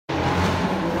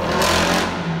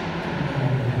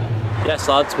Yes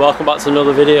lads, welcome back to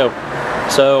another video.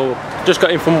 So, just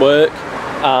got in from work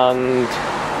and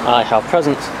I have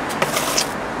presents.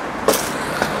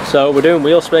 So we're doing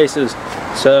wheel spacers.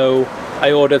 So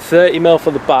I ordered 30mm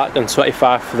for the back and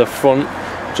 25 for the front,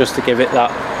 just to give it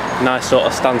that nice sort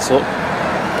of stance look.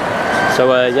 So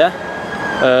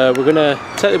we're gonna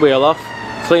take the wheel off,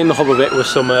 clean the hub a bit with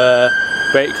some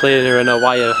brake cleaner and a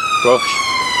wire brush,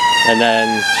 and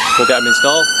then we'll get them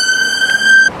installed.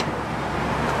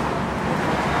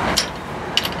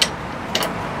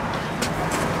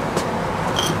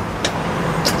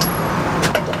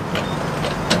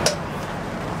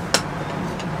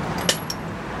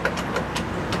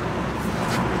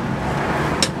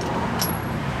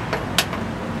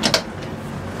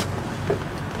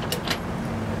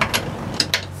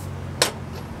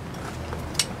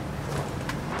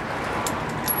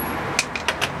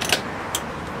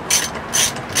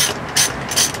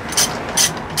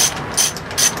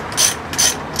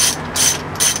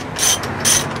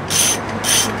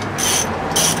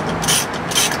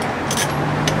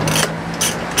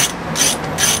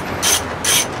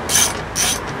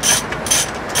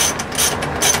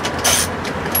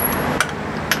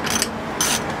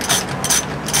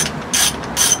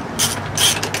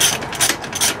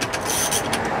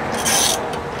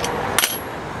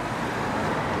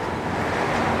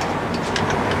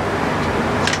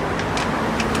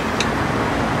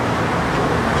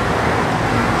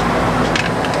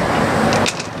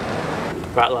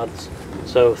 Right lads,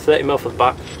 so 30mm for the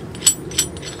back.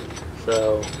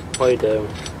 So what you do,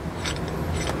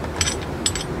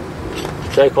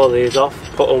 take all these off,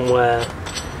 put them where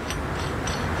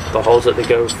the holes that they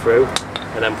go through,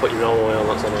 and then put your normal oil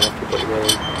that's on after you put your wheel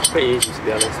in. Pretty easy to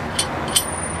be honest.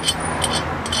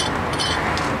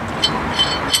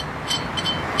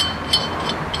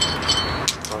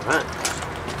 Alright.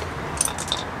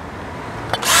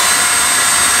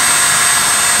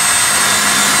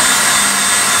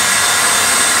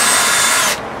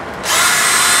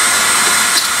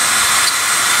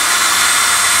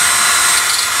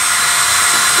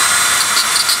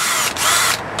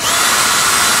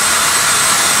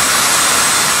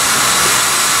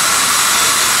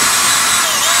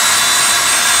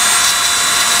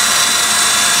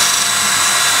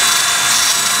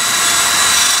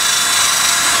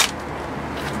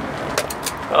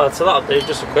 So that'll do,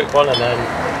 just a quick one, and then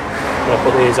I'm going to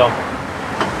put these on.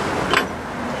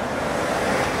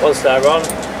 Once they're on,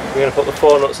 we're going to put the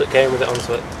 4 nuts that came with it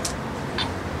onto it.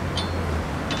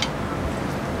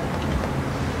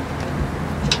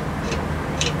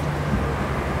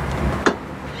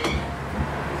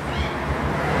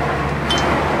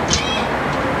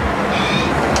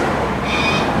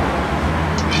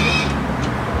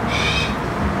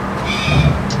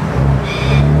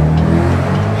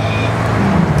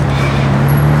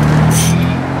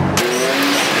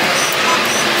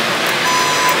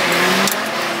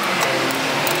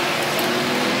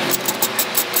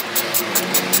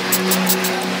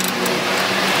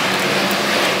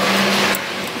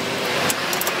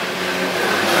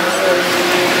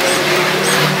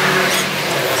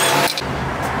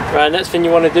 Right, next thing you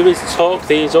want to do is torque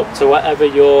these up to whatever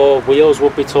your wheels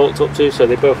would be torqued up to, so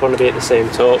they both want to be at the same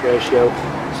torque ratio.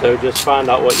 So just find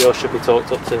out what yours should be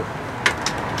torqued up to.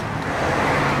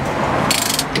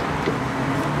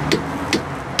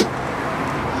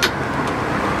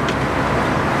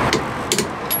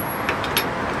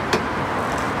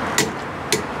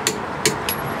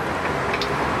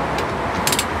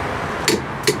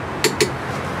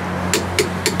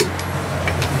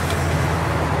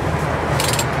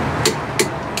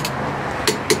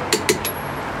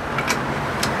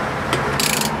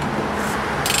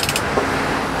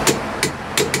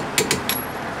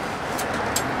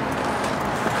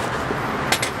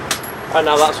 Right,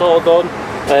 now that's all done.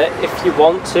 If you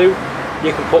want to,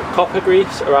 you can put copper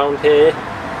grease around here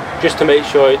just to make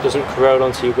sure it doesn't corrode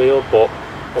onto your wheel, but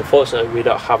unfortunately we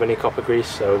don't have any copper grease,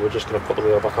 so we're just going to put the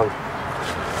wheel back on.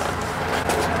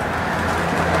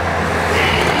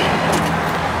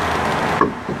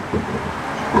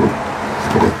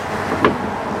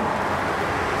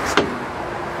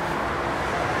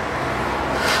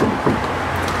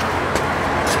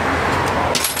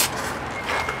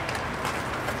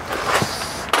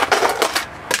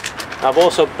 I've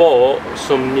also bought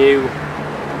some new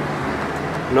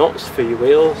nuts for your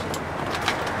wheels.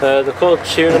 They're called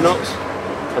tuna nuts,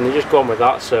 and they just go on with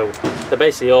that, so they're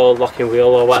basically all locking wheel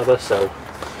or whatever, so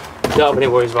you don't have any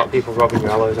worries about people robbing your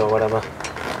alloys or whatever.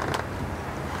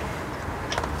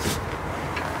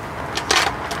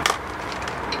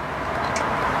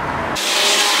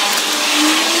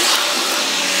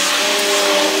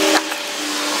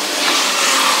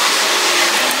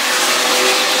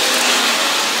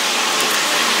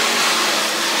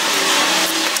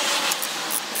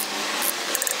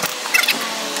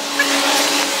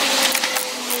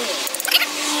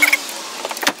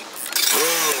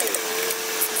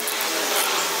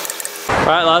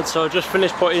 Right lads, so I just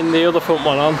finished putting the other front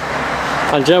one on,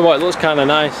 and do you know what, it looks kind of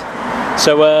nice.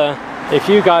 So if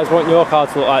you guys want your car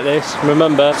to look like this,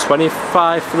 remember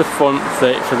 25 for the front,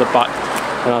 30 for the back,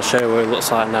 and I'll show you what it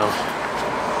looks like now.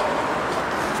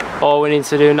 All we need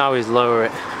to do now is lower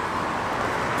it.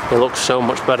 It looks so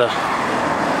much better.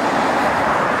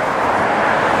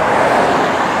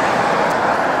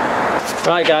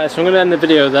 Right guys, so I'm going to end the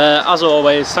video there. As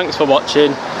always, thanks for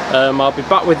watching. I'll be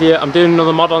back with you. I'm doing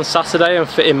another mod on Saturday. I'm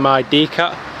fitting my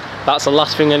decat. That's the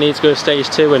last thing I need to go to stage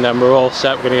 2, and then we're all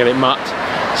set. We're going to get it mapped.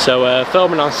 So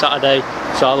filming on Saturday,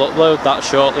 so I'll upload that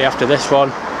shortly after this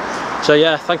one. So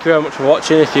yeah, thank you very much for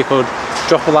watching. If you could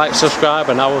drop a like, subscribe,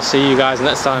 and I will see you guys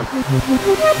next time.